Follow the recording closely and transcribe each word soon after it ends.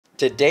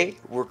Today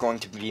we're going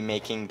to be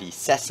making the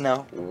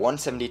Cessna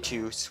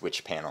 172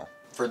 switch panel.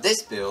 For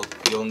this build,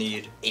 you'll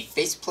need a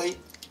faceplate,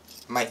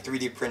 my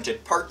 3D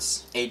printed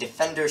parts, a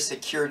Defender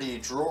security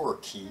drawer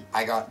key.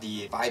 I got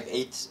the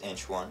 5/8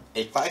 inch one,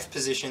 a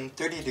 5-position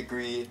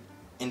 30-degree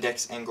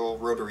index angle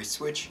rotary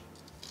switch,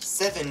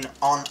 7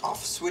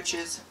 on-off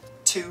switches,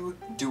 2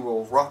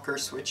 dual rocker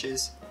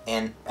switches,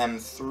 an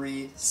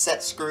M3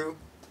 set screw,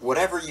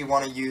 whatever you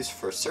want to use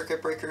for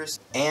circuit breakers,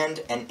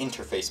 and an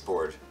interface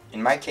board.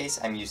 In my case,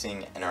 I'm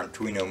using an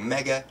Arduino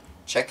Mega.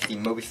 Check the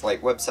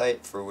MobiFlight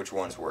website for which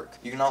ones work.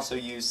 You can also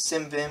use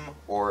SimVim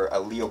or a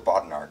Leo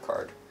Bodnar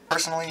card.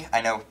 Personally,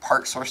 I know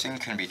part sourcing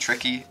can be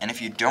tricky, and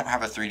if you don't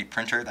have a 3D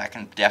printer, that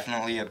can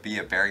definitely be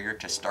a barrier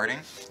to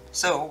starting.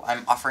 So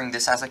I'm offering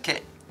this as a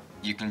kit.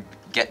 You can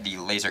get the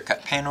laser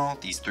cut panel,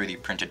 these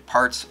 3D printed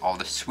parts, all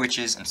the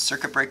switches and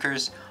circuit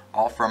breakers,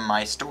 all from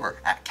my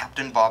store at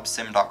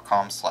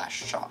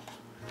captainbobsim.com/shop.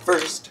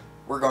 First,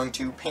 we're going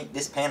to paint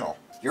this panel.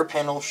 Your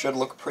panel should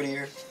look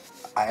prettier.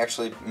 I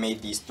actually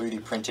made these 3D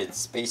printed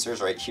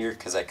spacers right here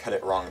because I cut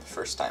it wrong the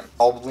first time.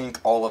 I'll link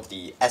all of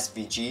the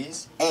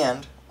SVGs,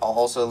 and I'll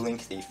also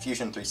link the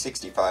Fusion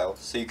 360 file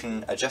so you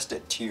can adjust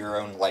it to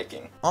your own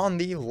liking. On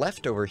the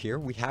left over here,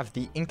 we have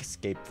the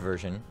Inkscape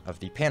version of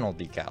the panel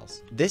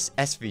decals. This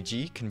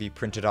SVG can be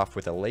printed off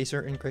with a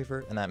laser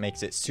engraver, and that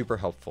makes it super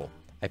helpful.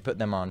 I put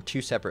them on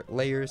 2 separate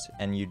layers,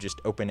 and you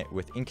just open it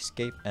with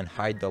Inkscape and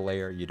hide the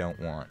layer you don't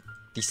want.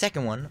 The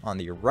second one on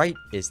the right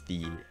is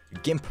the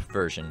GIMP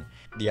version.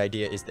 The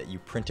idea is that you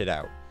print it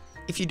out.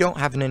 If you don't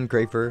have an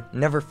engraver,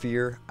 never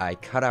fear, I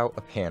cut out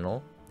a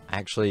panel. I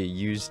actually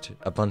used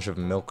a bunch of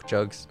milk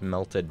jugs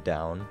melted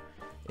down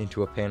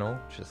into a panel,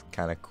 which is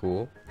kind of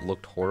cool.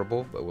 Looked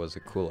horrible, but was a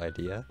cool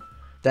idea.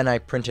 Then I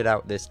printed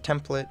out this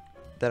template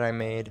that I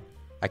made.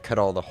 I cut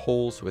all the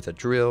holes with a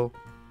drill,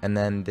 and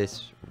then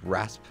this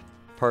rasp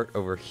part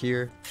over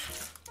here,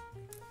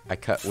 I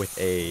cut with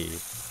a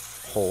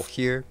hole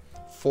here.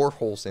 4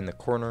 holes in the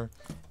corner,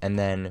 and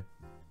then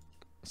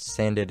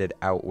sanded it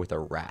out with a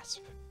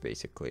rasp,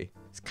 basically.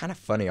 It's kind of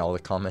funny, all the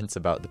comments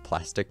about the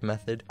plastic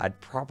method.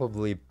 I'd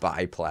probably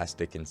buy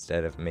plastic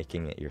instead of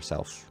making it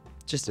yourself.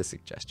 Just a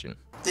suggestion.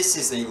 This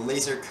is a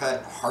laser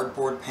cut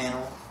hardboard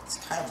panel. It's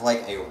kind of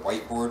like a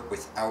whiteboard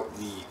without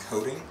the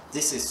coating.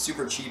 This is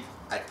super cheap.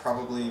 I'd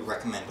probably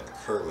recommend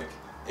acrylic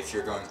if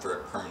you're going for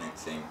a permanent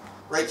thing.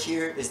 Right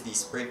here is the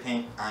spray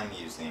paint I'm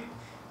using.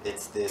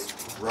 It's this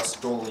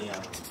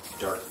Rust-Oleum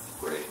dark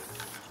gray.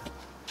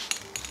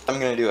 I'm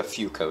going to do a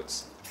few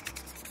coats.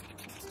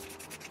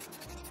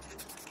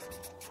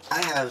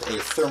 I have a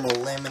thermal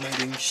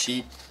laminating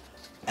sheet,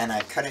 and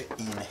I cut it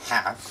in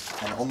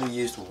half and only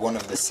used one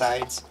of the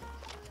sides.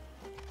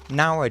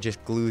 Now I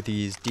just glue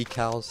these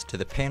decals to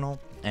the panel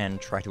and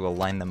try to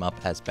align them up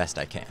as best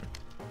I can.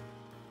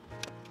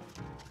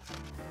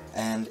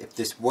 And if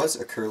this was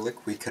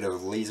acrylic, we could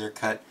have laser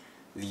cut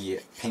the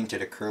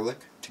painted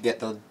acrylic to get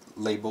the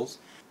labels,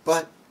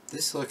 but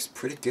this looks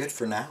pretty good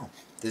for now.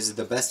 This is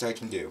the best I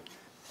can do.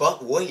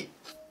 But wait!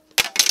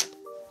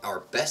 Our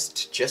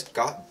best just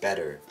got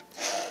better.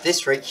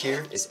 This right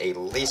here is a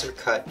laser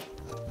cut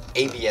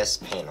ABS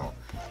panel.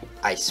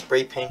 I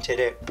spray painted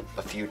it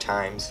a few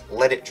times,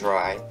 let it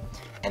dry,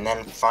 and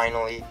then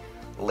finally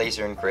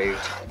laser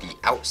engraved the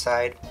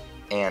outside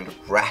and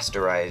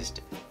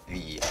rasterized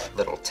the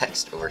little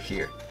text over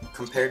here.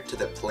 Compared to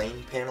the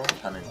plain panel,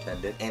 pun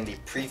intended, and the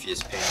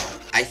previous panel,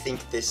 I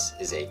think this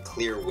is a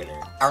clear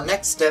winner. Our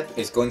next step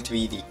is going to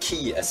be the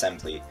key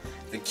assembly.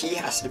 The key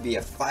has to be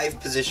a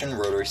 5-position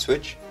rotary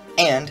switch,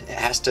 and it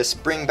has to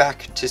spring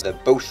back to the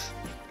both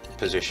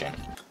position.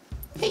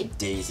 Hey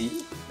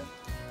Daisy,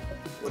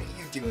 what are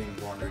you doing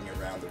wandering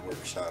around the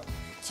workshop?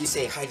 Can you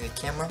say hi to the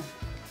camera?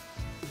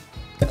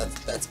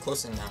 That's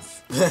close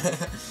enough.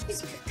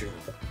 It's a good girl.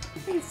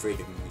 Are you afraid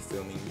of me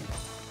filming you?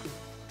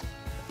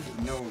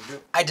 No.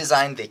 I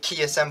designed the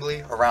key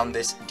assembly around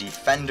this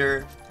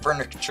Defender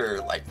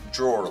furniture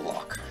drawer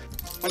lock.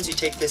 Once you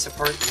take this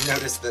apart, you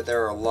notice that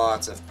there are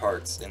lots of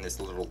parts in this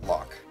little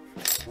lock.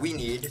 We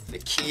need the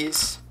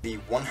keys, the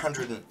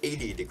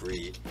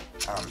 180-degree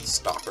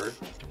stopper,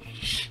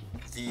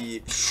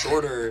 the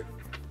shorter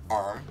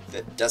arm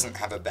that doesn't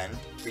have a bend.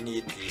 We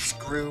need the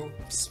screw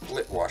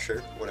split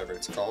washer, whatever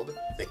it's called.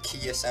 The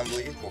key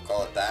assembly, we'll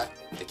call it that.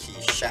 The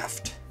key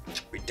shaft.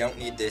 We don't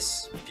need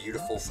this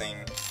beautiful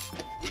thing.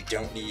 We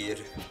don't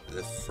need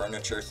the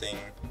furniture thing.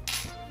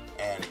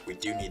 And we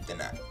do need the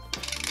nut.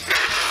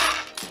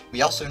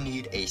 We also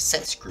need a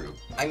set screw.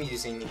 I'm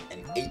using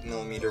an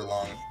 8mm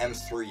long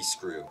M3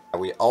 screw.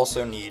 We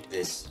also need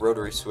this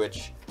rotary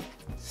switch,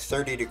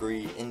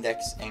 30-degree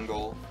index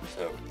angle,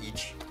 so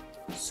each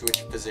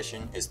switch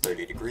position is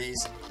 30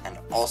 degrees, and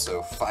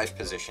also 5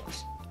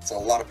 positions. It's a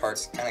lot of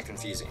parts, kind of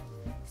confusing.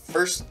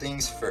 First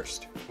things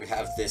first, we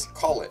have this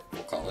collet,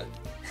 we'll call it.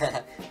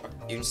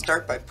 You can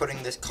start by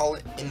putting this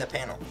collet in the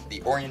panel.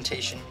 The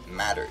orientation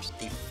matters.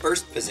 The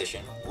first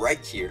position,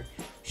 right here,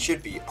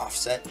 should be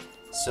offset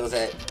so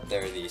that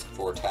there are these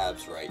 4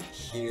 tabs right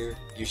here.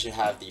 You should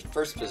have the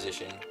first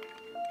position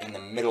in the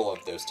middle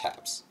of those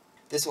tabs.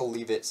 This will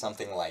leave it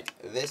something like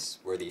this,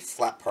 where the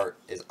flat part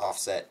is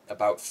offset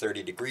about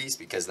 30 degrees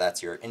because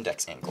that's your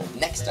index angle.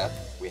 Next up,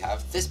 we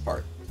have this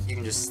part. You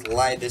can just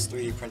slide this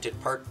 3D printed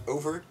part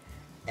over,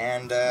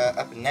 and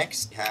up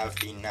next we have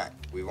the nut.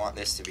 We want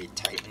this to be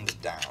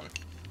tightened down.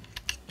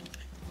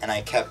 And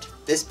I kept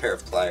this pair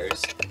of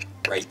pliers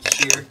right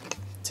here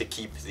to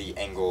keep the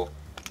angle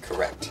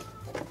correct.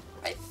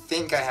 I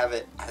think I have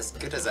it as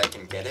good as I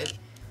can get it.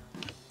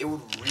 It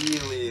would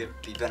really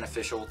be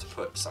beneficial to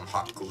put some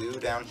hot glue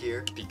down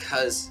here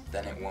because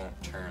then it won't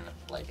turn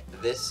like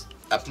this.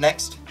 Up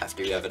next,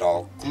 after you have it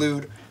all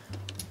glued,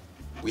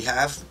 we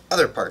have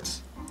other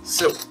parts.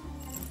 So,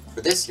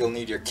 for this you'll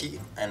need your key,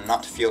 and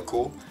not to feel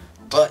cool,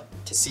 but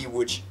to see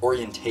which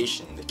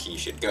orientation the key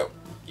should go.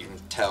 You can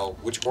tell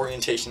which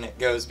orientation it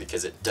goes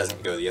because it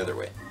doesn't go the other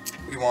way.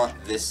 We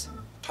want this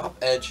top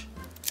edge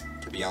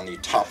to be on the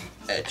top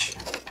edge.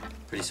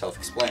 Pretty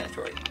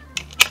self-explanatory.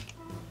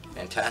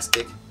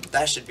 Fantastic.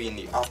 That should be in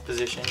the off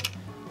position.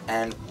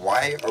 And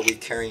why are we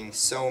caring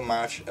so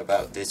much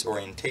about this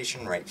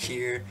orientation right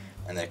here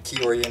and the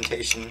key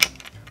orientation?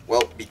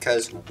 Well,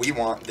 because we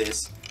want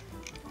this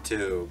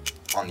to,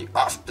 on the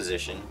off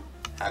position,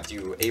 have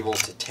you able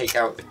to take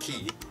out the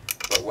key,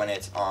 but when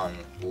it's on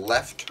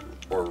left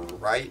or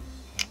right,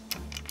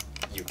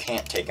 you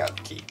can't take out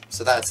the key.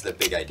 So that's the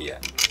big idea.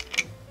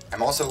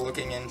 I'm also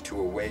looking into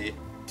a way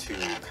to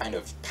kind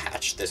of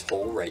patch this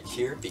hole right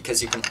here,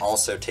 because you can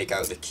also take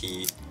out the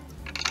key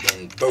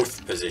in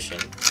both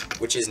positions,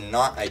 which is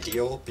not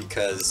ideal,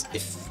 because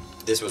if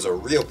this was a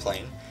real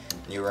plane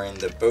and you were in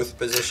the both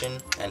position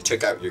and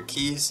took out your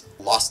keys,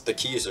 lost the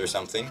keys or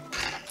something,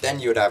 then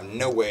you would have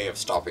no way of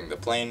stopping the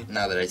plane.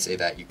 Now that I say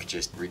that, you could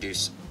just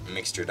reduce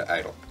mixture to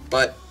idle.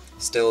 But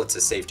still, it's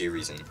a safety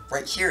reason.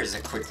 Right here is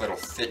a quick little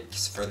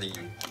fix for the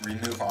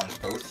remove on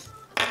both.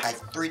 I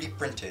 3D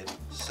printed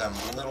some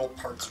little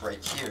parts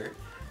right here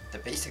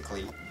that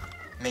basically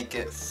make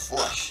it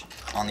flush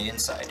on the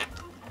inside,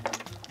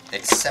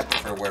 except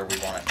for where we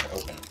want it to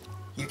open.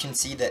 You can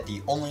see that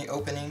the only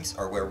openings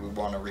are where we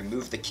want to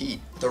remove the key.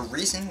 The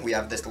reason we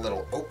have this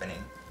little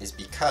opening is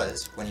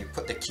because when you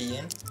put the key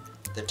in,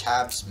 the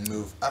tabs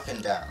move up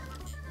and down.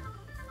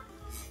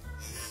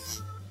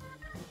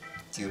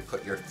 So you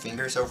put your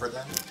fingers over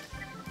them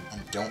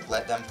and don't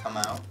let them come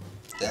out,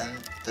 then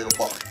the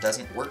lock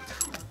doesn't work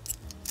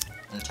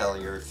until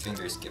your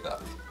fingers give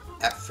up.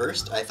 At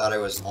first I thought it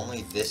was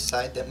only this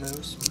side that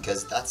moves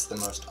because that's the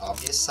most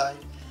obvious side,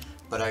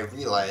 but I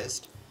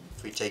realized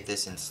if we take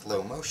this in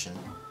slow motion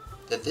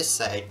that this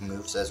side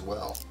moves as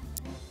well.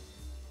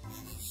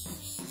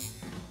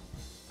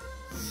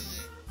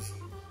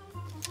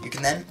 You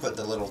can then put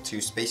the little two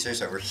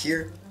spacers over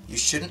here. You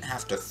shouldn't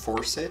have to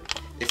force it.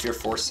 If you're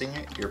forcing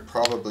it, you're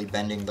probably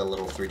bending the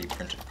little 3D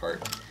printed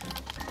part.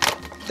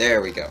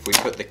 There we go. If we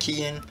put the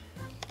key in,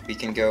 we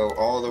can go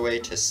all the way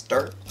to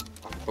start,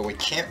 but we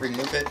can't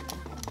remove it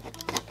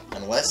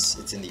unless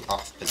it's in the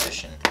off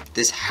position.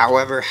 This,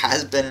 however,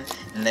 has been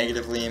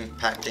negatively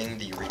impacting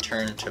the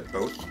return to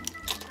both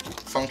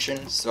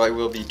function, so I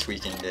will be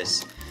tweaking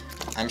this.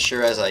 I'm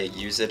sure as I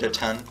use it a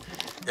ton,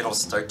 it'll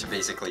start to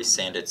basically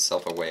sand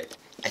itself away.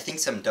 I think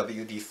some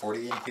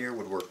WD-40 in here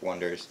would work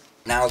wonders.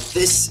 Now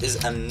this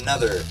is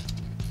another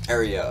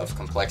area of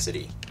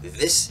complexity.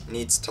 This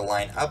needs to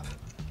line up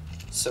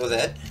so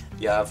that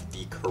you have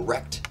the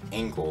correct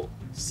angle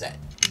set.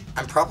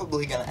 I'm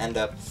probably going to end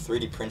up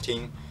 3D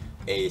printing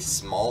a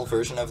small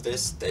version of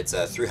this that's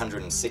a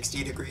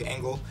 360 degree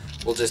angle.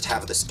 We'll just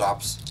have the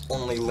stops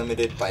only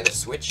limited by the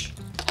switch.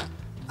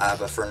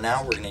 But for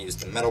now we're going to use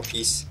the metal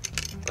piece.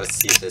 Let's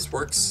see if this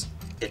works.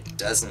 It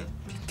doesn't,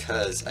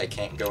 because I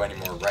can't go any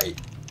more right.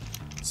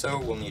 So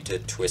we'll need to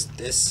twist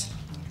this.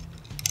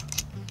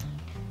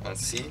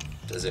 Let's see,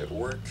 does it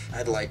work?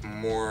 I'd like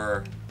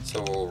more,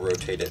 so we'll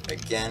rotate it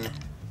again.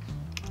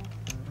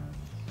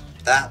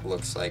 That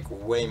looks like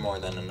way more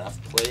than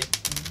enough play.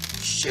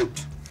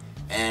 Shoot!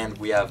 And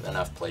we have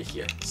enough play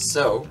here.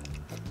 So,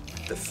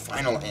 the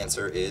final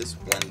answer is,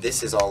 when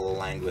this is all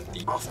aligned with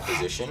the off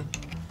position,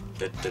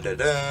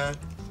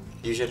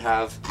 you should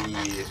have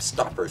the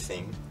stopper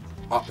thing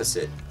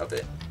opposite of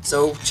it.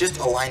 So just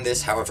align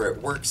this however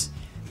it works.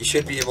 You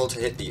should be able to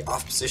hit the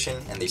off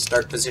position and the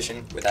start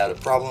position without a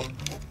problem.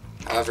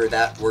 However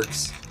that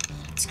works,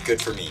 it's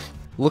good for me.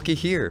 Looky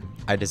here,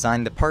 I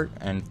designed the part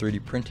and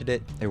 3D printed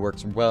it. It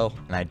works well,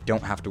 and I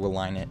don't have to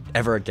align it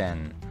ever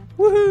again.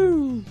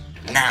 Woohoo!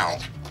 Now,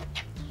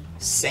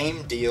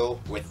 same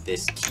deal with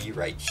this key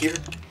right here.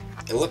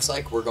 It looks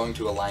like we're going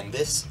to align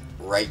this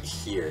right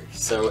here.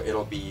 So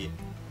it'll be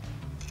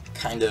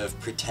kind of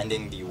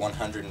pretending the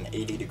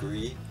 180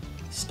 degree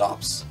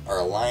stops are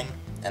aligned,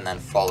 and then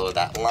follow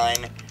that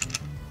line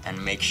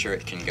and make sure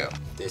it can go.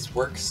 This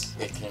works.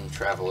 It can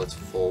travel its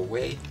full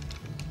way,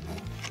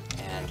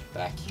 and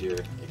back here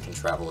it can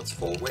travel its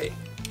full way.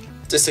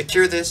 To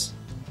secure this,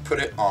 put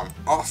it on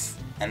off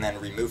and then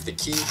remove the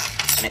key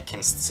and it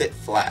can sit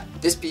flat.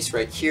 This piece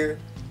right here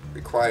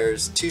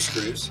requires two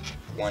screws.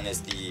 One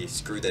is the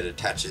screw that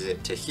attaches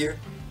it to here,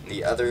 and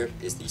the other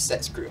is the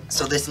set screw.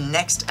 So this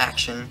next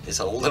action is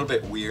a little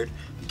bit weird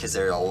because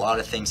there are a lot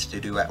of things to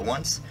do at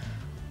once,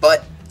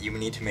 but you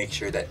need to make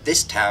sure that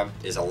this tab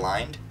is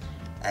aligned,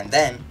 and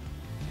then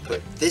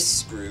put this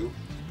screw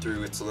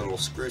through its little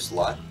screw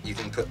slot. You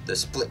can put the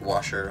split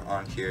washer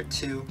on here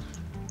too,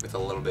 with a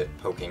little bit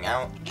poking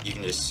out. You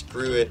can just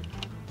screw it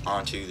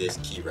onto this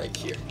key right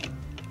here.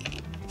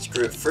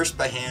 Screw it first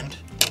by hand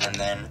and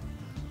then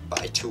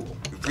by tool.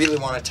 You really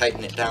want to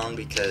tighten it down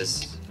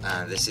because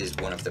this is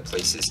one of the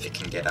places it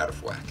can get out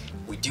of whack.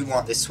 We do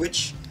want this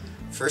switch.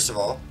 First of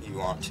all, you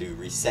want to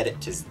reset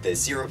it to the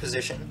 0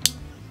 position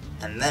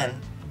and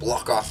then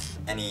block off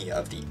any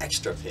of the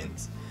extra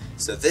pins.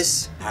 So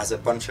this has a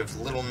bunch of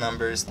little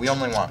numbers. We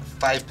only want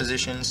 5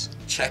 positions.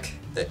 Check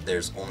that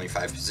there's only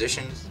 5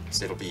 positions,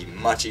 so it'll be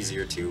much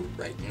easier to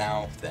right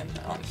now than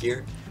on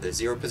here. The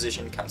 0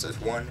 position counts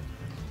as 1,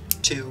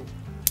 2,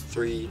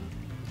 3,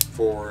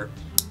 4,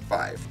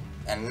 5.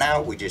 And now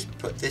we just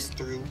put this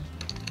through,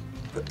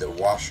 put the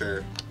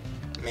washer,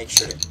 make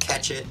sure to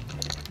catch it,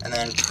 and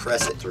then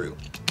press it through.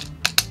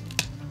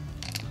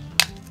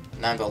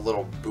 Now I have a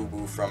little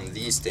boo-boo from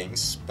these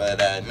things, but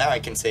now I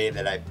can say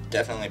that I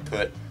definitely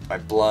put my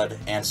blood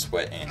and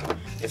sweat in.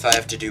 If I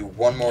have to do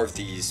one more of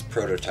these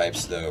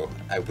prototypes though,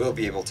 I will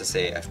be able to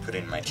say I've put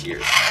in my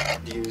tears.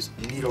 Use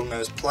needle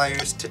nose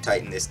pliers to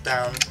tighten this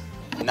down.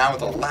 Now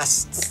the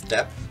last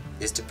step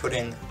is to put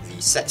in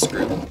the set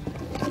screw.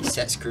 The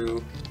set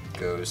screw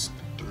goes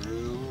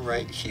through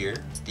right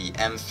here. It's the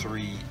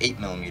M3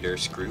 8mm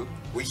screw.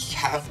 We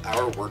have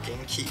our working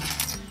key.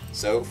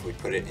 So if we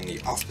put it in the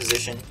off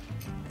position,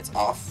 it's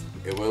off.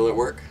 Will it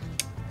work?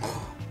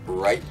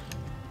 Right,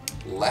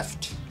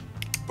 left,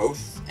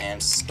 both,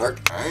 and start.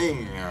 Oh,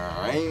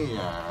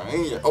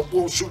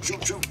 whoa,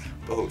 shoot.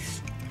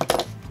 Both.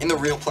 In the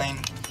real plane,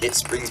 it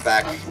springs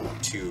back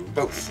to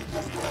both.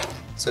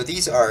 So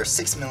these are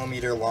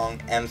 6mm long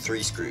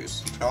M3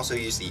 screws. You can also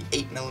use the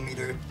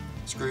 8mm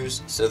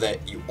screws so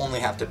that you only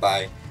have to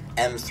buy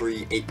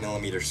M3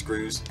 8mm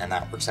screws, and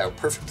that works out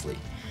perfectly.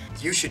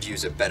 You should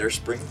use a better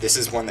spring. This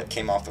is one that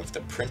came off of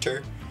the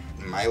printer.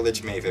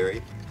 Mileage may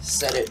vary.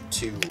 Set it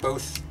to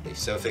both,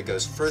 so if it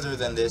goes further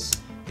than this,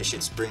 it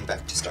should spring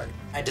back to start.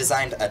 I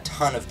designed a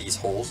ton of these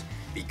holes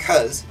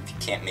because if you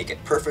can't make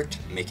it perfect,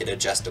 make it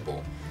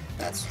adjustable.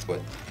 That's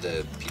what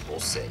the people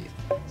say.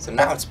 So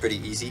now it's pretty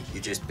easy.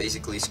 You just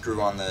basically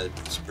screw on the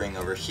spring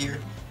over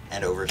here,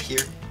 and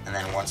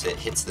then once it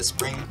hits the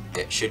spring,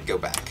 it should go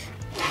back.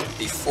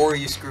 Before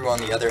you screw on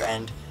the other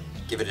end,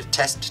 give it a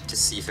test to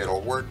see if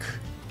it'll work.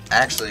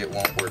 Actually, it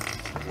won't work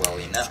well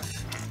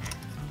enough.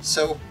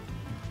 So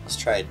let's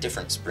try a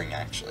different spring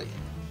actually.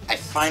 I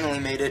finally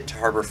made it to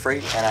Harbor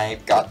Freight and I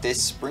got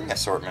this spring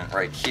assortment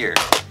right here.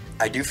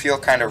 I do feel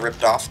kind of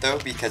ripped off though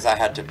because I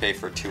had to pay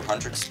for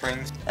 200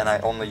 springs and I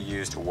only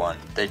used 1.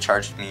 They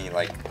charged me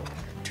like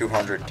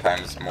 200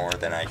 times more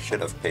than I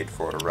should have paid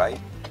for, right?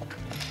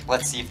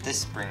 Let's see if this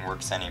spring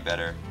works any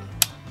better.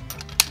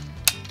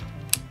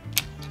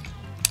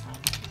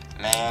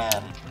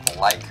 Man,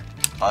 like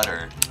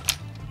butter.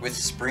 With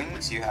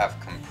springs, you have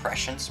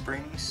compression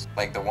springs,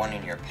 like the one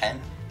in your pen,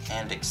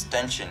 and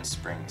extension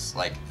springs,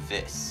 like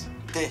this.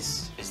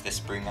 This is the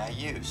spring I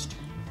used.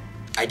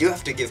 I do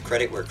have to give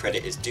credit where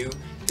credit is due.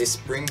 This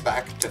spring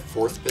back to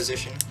 4th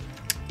position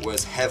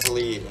was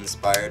heavily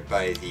inspired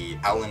by the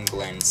Alan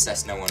Glenn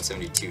Cessna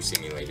 172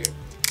 simulator.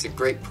 It's a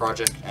great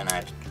project, and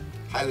I'd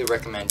highly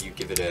recommend you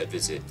give it a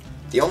visit.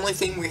 The only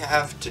thing we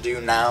have to do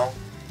now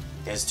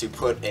is to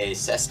put a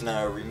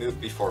Cessna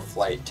remove before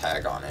flight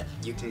tag on it.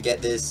 You can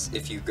get this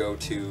if you go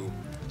to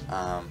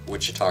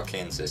Wichita,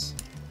 Kansas.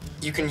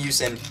 You can use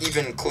an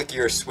even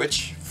clickier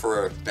switch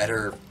for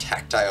better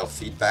tactile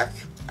feedback.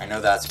 I know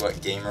that's what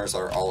gamers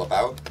are all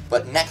about.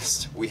 But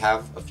next, we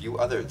have a few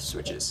other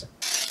switches.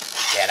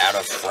 Get out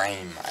of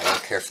frame. I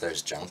don't care if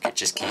there's junk, it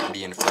just can't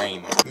be in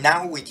frame.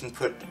 Now we can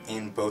put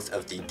in both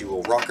of the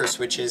dual rocker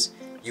switches.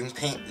 You can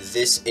paint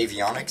this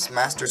avionics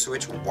master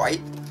switch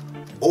white,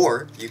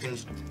 or you can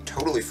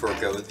totally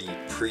forego the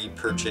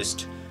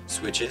pre-purchased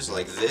switches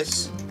like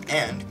this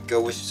and go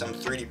with some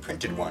 3D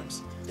printed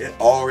ones. It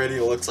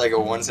already looks like a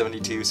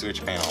 172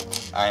 switch panel.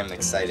 I am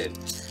excited.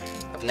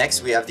 Up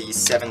next we have these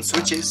 7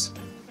 switches.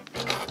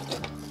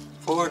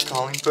 4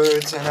 calling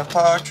birds and a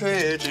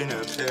partridge in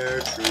a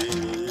pear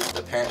tree.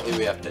 Apparently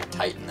we have to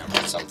tighten them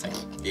or something.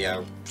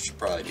 Yeah, we should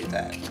probably do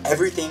that.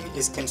 Everything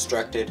is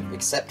constructed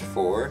except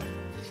for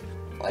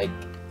like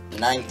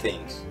 9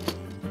 things.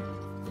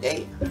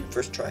 Yay,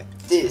 first try.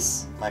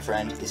 This, my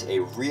friend, is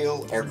a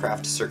real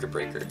aircraft circuit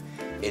breaker.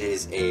 It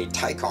is a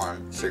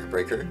Tycon circuit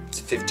breaker. It's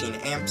 15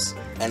 amps,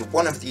 and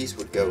one of these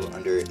would go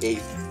under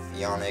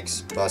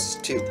avionics bus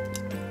 2,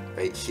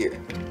 right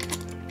here.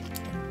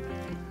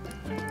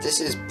 This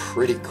is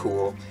pretty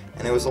cool,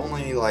 and it was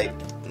only like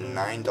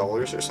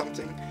 $9 or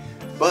something,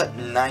 but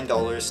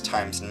 $9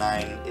 times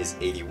 9 is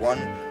 81,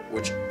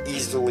 which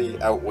easily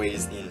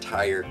outweighs the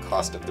entire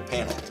cost of the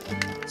panel.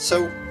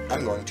 So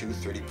I'm going to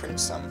 3D print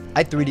some.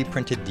 I 3D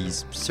printed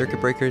these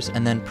circuit breakers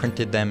and then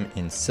printed them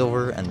in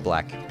silver and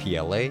black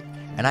PLA,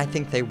 and I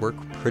think they work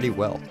pretty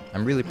well.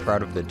 I'm really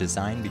proud of the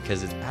design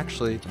because it's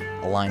actually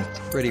aligned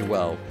pretty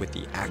well with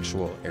the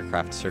actual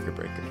aircraft circuit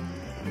breaker.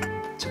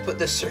 To put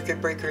the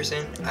circuit breakers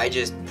in, I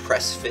just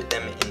press fit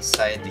them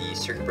inside the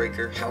circuit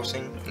breaker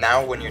housing.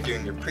 Now when you're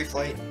doing your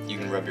pre-flight, you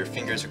can rub your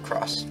fingers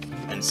across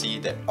and see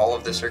that all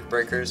of the circuit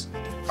breakers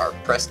are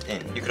pressed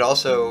in. You could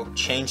also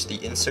change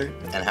the insert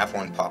and have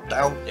one popped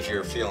out if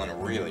you're feeling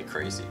really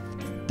crazy.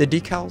 The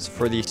decals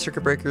for the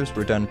circuit breakers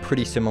were done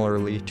pretty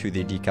similarly to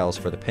the decals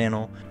for the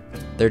panel.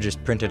 They're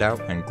just printed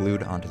out and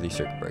glued onto the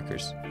circuit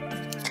breakers.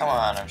 Come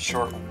on, I'm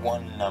short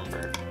one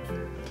number.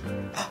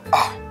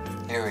 Ah!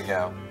 Here we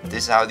go.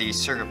 This is how these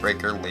circuit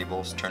breaker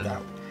labels turned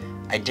out.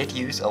 I did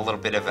use a little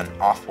bit of an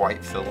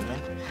off-white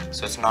filament,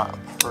 so it's not a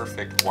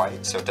perfect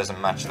white, so it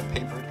doesn't match the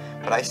paper,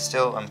 but I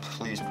still am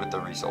pleased with the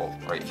result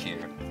right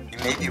here. You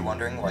may be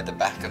wondering why the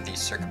back of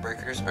these circuit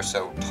breakers are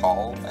so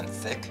tall and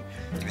thick,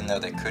 even though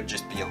they could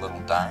just be a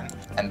little dime,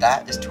 and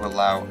that is to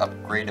allow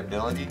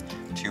upgradability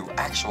to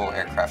actual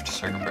aircraft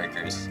circuit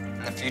breakers.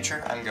 In the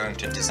future, I'm going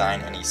to design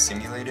any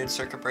simulated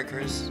circuit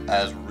breakers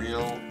as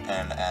real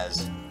and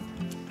as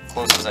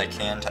close as I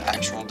can to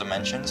actual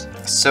dimensions.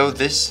 So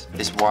this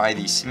is why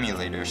the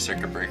simulator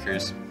circuit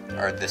breakers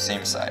are the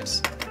same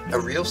size. A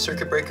real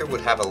circuit breaker would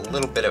have a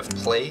little bit of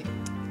play,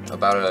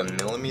 about a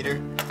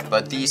millimeter,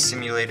 but these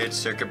simulated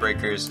circuit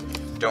breakers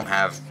don't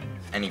have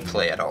any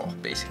play at all,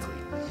 basically.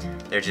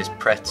 They're just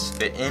press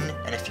fit in,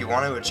 and if you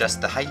want to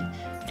adjust the height,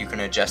 you can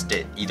adjust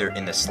it either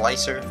in the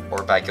slicer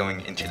or by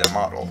going into the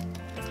model.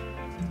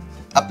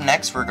 Up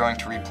next, we're going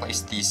to replace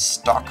these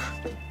stock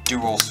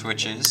dual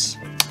switches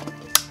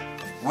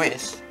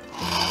with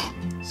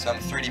some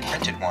 3D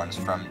printed ones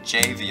from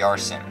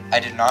JVRSim.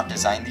 I did not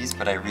design these,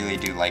 but I really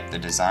do like the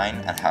design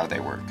and how they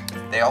work.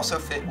 They also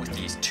fit with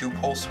these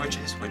 2-pole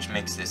switches, which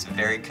makes this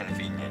very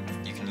convenient.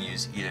 You can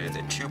use either the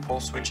 2-pole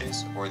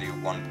switches or the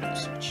 1-pole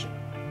switch.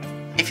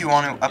 If you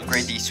want to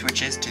upgrade these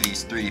switches to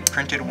these 3D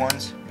printed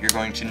ones, you're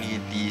going to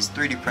need these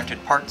 3D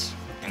printed parts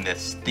in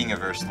this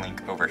Thingiverse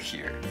link over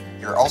here.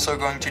 You're also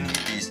going to need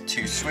these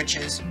 2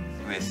 switches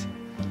with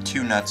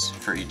 2 nuts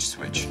for each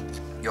switch.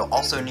 You'll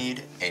also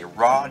need a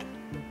rod.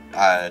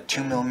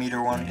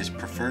 2mm one is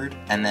preferred,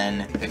 and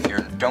then if you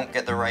don't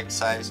get the right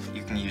size,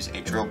 you can use a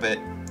drill bit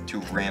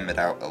to ram it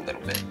out a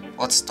little bit.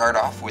 Let's start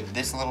off with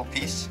this little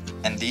piece,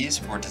 and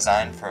these were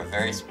designed for a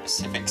very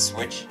specific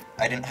switch.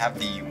 I didn't have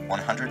the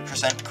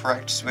 100%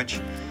 correct switch,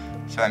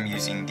 so I'm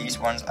using these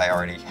ones I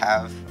already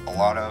have a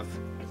lot of.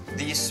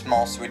 These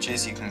small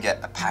switches, you can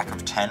get a pack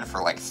of 10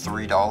 for like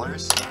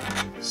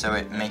 $3, so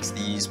it makes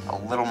these a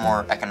little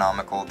more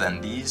economical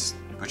than these,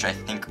 which I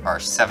think are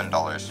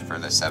 $7 for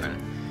the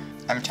 7.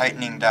 I'm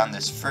tightening down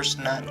this first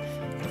nut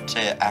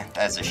to act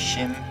as a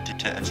shim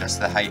to adjust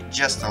the height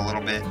just a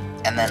little bit,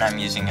 and then I'm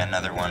using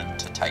another one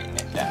to tighten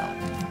it down.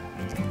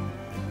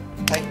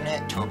 Tighten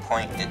it to a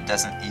point it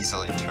doesn't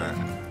easily turn.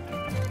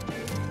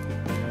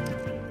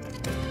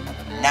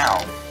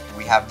 Now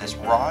we have this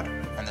rod,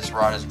 and this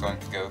rod is going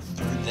to go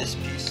through this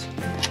piece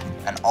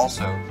and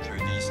also through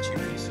these 2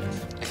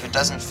 pieces. If it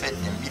doesn't fit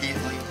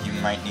immediately, you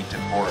might need to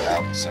bore it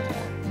out some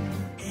more.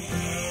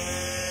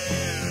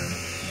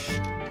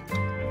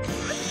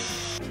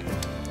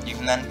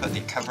 You can then put the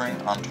covering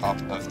on top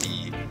of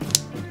the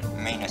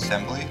main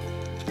assembly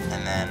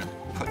and then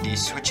put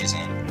these switches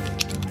in.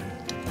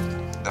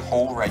 The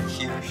hole right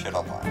here should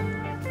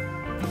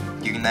align.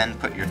 You can then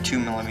put your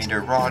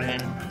 2mm rod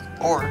in,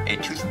 or a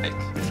toothpick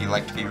if you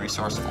like to be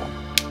resourceful.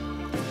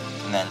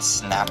 And then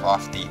snap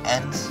off the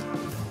ends,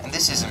 and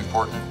this is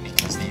important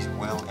because these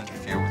will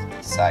interfere with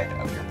the side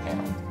of your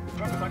panel.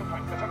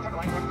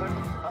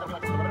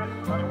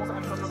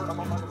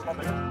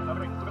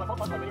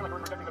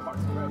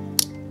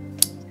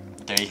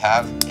 There you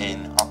have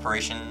an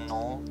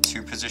operational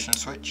 2-position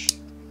switch.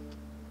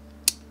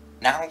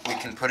 Now we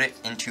can put it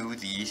into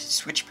the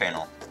switch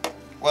panel.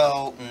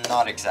 Well,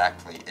 not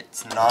exactly.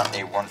 It's not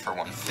a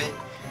 1-for-1 fit,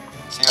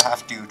 so you'll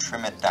have to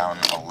trim it down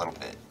a little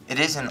bit. It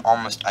is an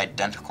almost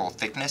identical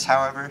thickness,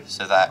 however,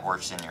 so that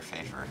works in your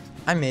favor.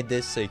 I made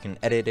this so you can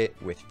edit it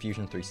with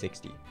Fusion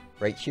 360.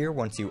 Right here,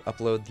 once you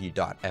upload the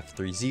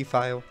 .f3z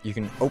file, you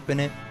can open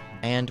it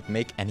and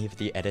make any of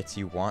the edits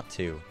you want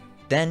to.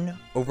 Then,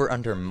 over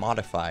under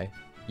Modify,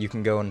 you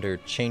can go under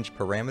Change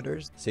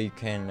Parameters, so you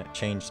can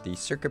change the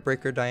circuit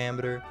breaker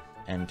diameter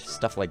and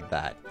stuff like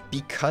that.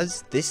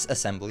 Because this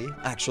assembly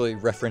actually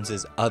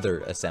references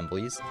other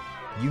assemblies,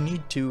 you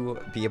need to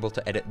be able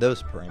to edit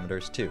those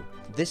parameters too.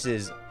 This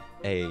is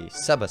a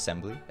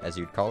sub-assembly, as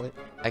you'd call it.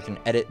 I can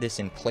edit this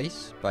in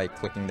place by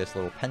clicking this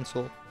little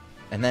pencil,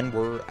 and then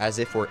we're as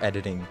if we're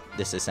editing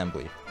this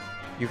assembly.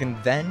 You can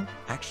then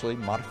actually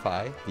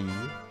modify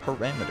the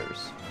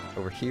parameters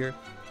over here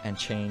and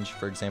change,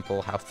 for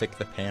example, how thick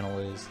the panel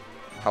is,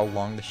 how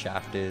long the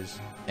shaft is,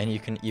 and you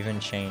can even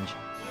change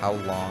how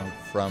long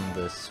from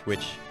the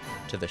switch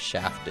to the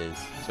shaft is,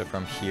 so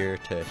from here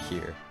to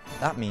here.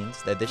 That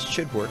means that this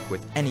should work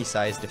with any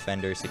size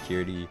Defender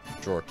security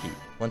drawer key.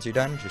 Once you're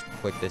done, just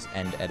click this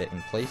End Edit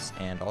in place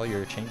and all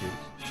your changes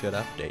should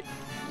update.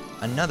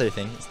 Another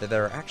thing is that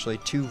there are actually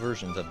two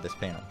versions of this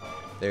panel.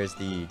 There's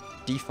the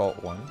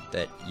default one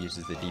that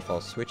uses the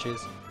default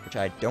switches, which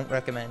I don't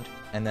recommend,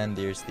 and then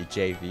there's the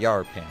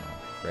JVR panel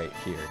right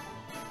here.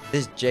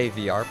 This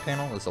JVR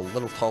panel is a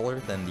little taller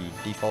than the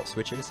default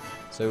switches,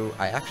 so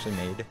I actually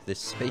made this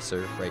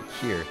spacer right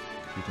here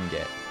you can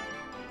get.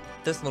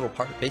 This little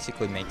part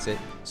basically makes it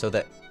so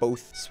that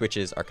both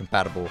switches are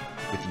compatible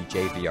with the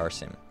JVR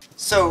sim.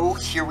 So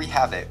here we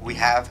have it. We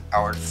have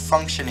our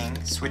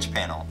functioning switch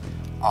panel.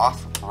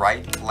 Off,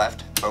 right,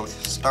 left,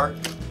 both start,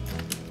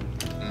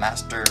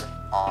 master,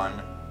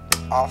 on,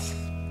 off,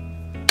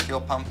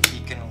 fuel pump,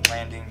 beacon,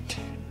 landing,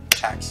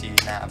 taxi,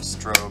 nav,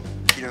 strobe,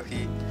 pitot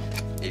heat,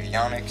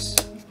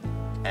 avionics,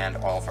 and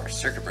all of our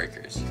circuit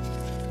breakers.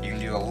 You can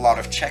do a lot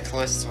of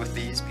checklists with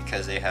these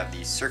because they have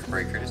these circuit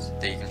breakers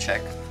that you can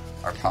check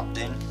are popped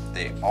in.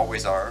 They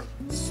always are,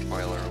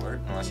 spoiler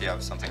alert, unless you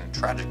have something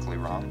tragically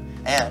wrong.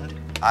 And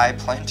I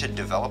plan to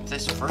develop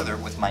this further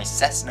with my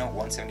Cessna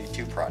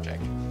 172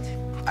 project.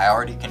 I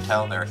already can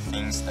tell there are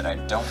things that I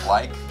don't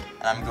like,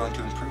 and I'm going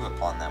to improve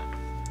upon them.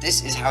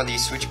 This is how the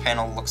switch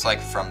panel looks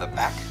like from the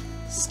back.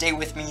 Stay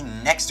with me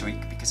next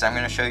week because I'm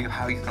going to show you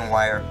how you can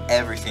wire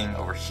everything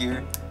over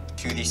here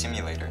to the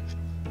simulator.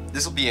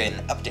 This will be an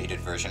updated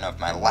version of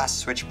my last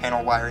switch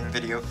panel wiring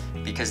video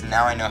because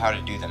now I know how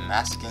to do the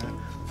masking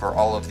for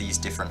all of these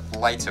different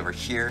lights over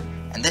here,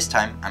 and this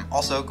time I'm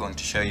also going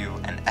to show you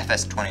an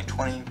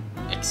FS2020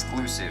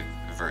 exclusive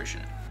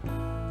version.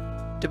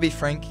 To be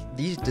frank,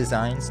 these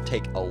designs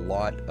take a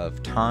lot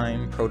of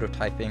time,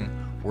 prototyping,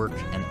 work,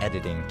 and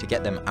editing to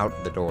get them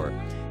out the door.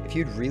 If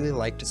you'd really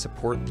like to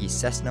support the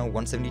Cessna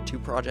 172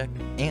 project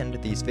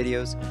and these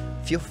videos,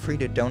 feel free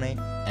to donate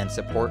and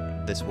support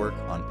this work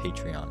on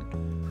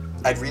Patreon.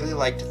 I'd really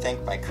like to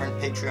thank my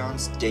current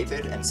Patreons,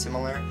 David and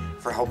Similar,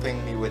 for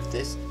helping me with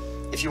this.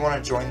 If you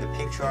want to join the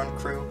Patreon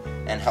crew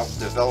and help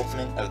the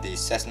development of the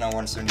Cessna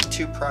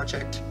 172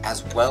 project,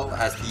 as well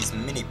as these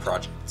mini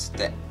projects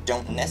that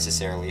don't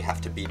necessarily have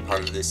to be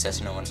part of the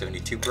Cessna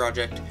 172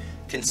 project,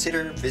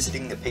 consider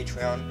visiting the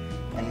Patreon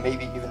and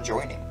maybe even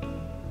joining.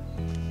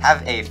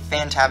 Have a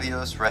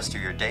fantabulous rest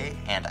of your day,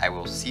 and I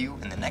will see you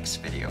in the next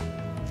video.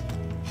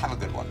 Have a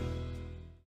good one.